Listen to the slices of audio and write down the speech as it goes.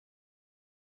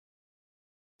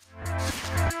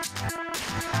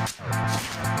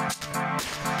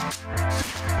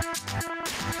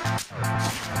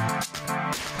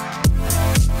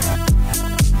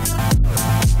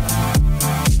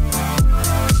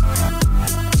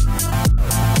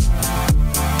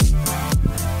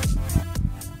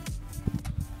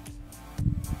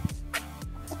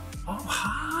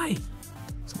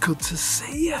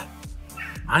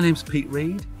My name's Pete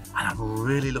Reed, and I'm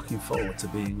really looking forward to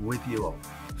being with you all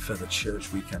for the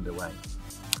church weekend away.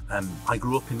 I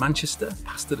grew up in Manchester,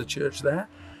 pastored a church there,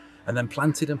 and then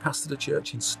planted and pastored a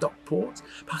church in Stockport,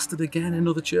 pastored again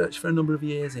another church for a number of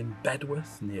years in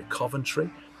Bedworth near Coventry,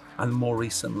 and more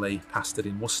recently pastored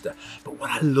in Worcester. But what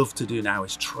I love to do now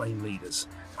is train leaders.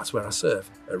 That's where I serve,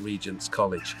 at Regents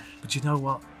College. But you know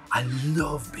what? I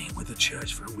love being with the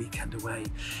church for a weekend away.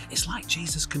 It's like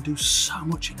Jesus can do so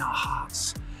much in our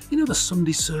hearts. You know, the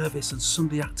Sunday service and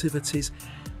Sunday activities,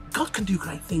 God can do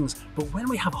great things, but when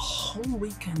we have a whole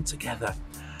weekend together,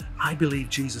 I believe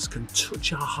Jesus can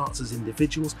touch our hearts as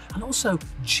individuals and also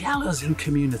gel us in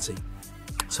community.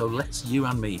 So let's, you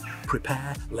and me,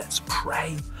 prepare, let's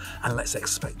pray, and let's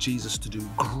expect Jesus to do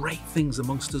great things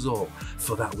amongst us all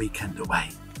for that weekend away.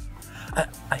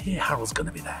 I hear Harold's going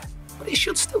to be there, but it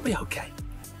should still be okay.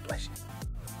 Bless you.